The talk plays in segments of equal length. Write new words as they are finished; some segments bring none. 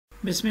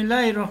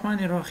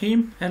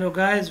Bismillahirrahmanirrahim. Hello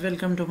guys,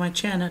 welcome to my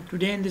channel.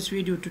 Today in this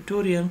video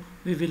tutorial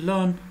we will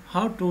learn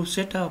how to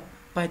set up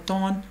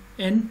Python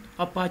in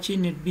Apache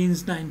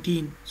NetBeans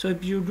 19. So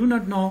if you do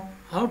not know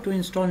how to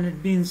install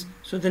NetBeans,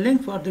 so the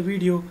link for the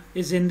video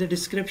is in the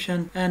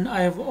description, and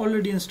I have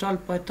already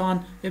installed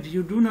Python. If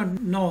you do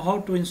not know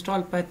how to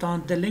install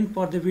Python, the link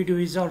for the video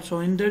is also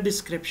in the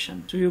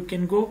description, so you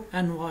can go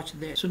and watch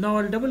there. So now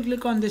I'll double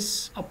click on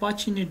this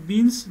Apache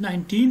NetBeans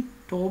 19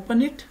 to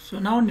open it. So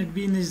now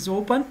NetBeans is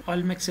open.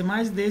 I'll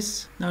maximize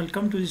this. Now I'll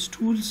come to these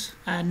tools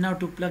and now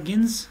to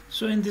plugins.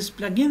 So in this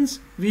plugins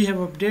we have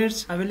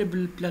updates,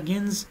 available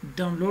plugins,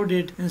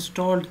 downloaded,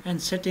 installed and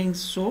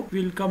settings. So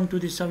we'll come to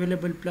this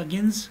available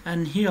plugins,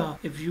 and here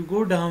if you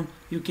go down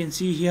you can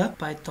see here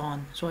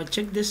Python. So I'll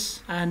check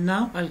this, and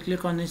now I'll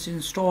click on this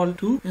install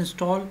to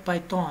install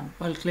Python.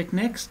 I'll click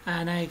next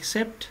and I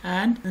accept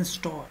and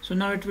install. So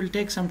now it will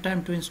take some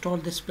time to install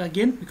this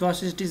plugin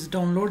because it is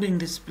downloading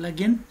this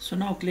plugin. So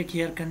now click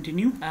here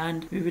continue,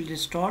 and we will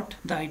restart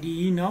the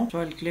IDE now. So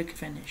I'll click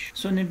finish.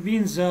 So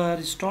NetBeans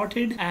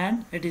restarted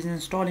and it is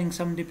installing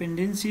some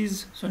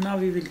dependencies. So now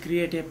we will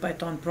create a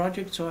Python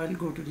project. So I'll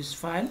go to this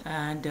file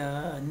and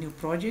new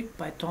project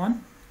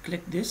Python.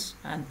 Click this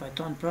and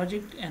Python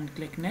project and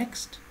click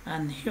next,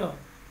 and here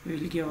we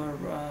will give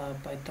our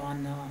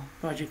Python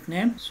project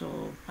name.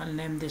 So I'll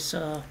name this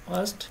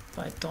first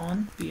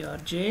Python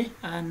PRJ,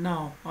 and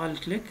now I'll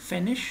click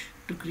finish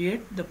to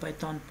create the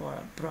Python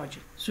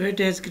project. So it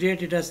has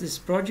created us this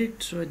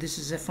project. So this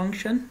is a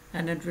function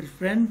and it will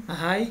print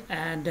hi,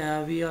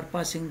 and we are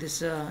passing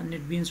this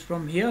NetBeans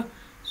from here.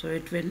 So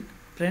it will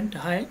print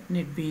hi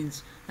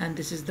NetBeans, and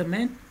this is the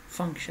main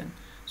function.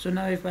 So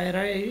now if I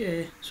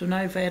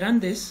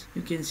run this,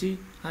 you can see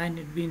hi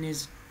NetBeans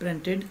is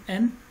printed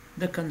in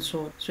the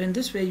console. So in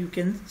this way you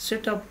can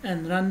set up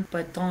and run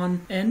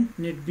Python in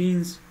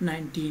NetBeans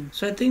 19.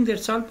 So I think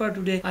that's all for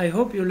today. I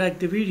hope you like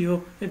the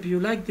video. If you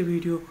like the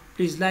video,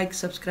 please like,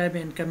 subscribe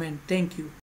and comment. Thank you.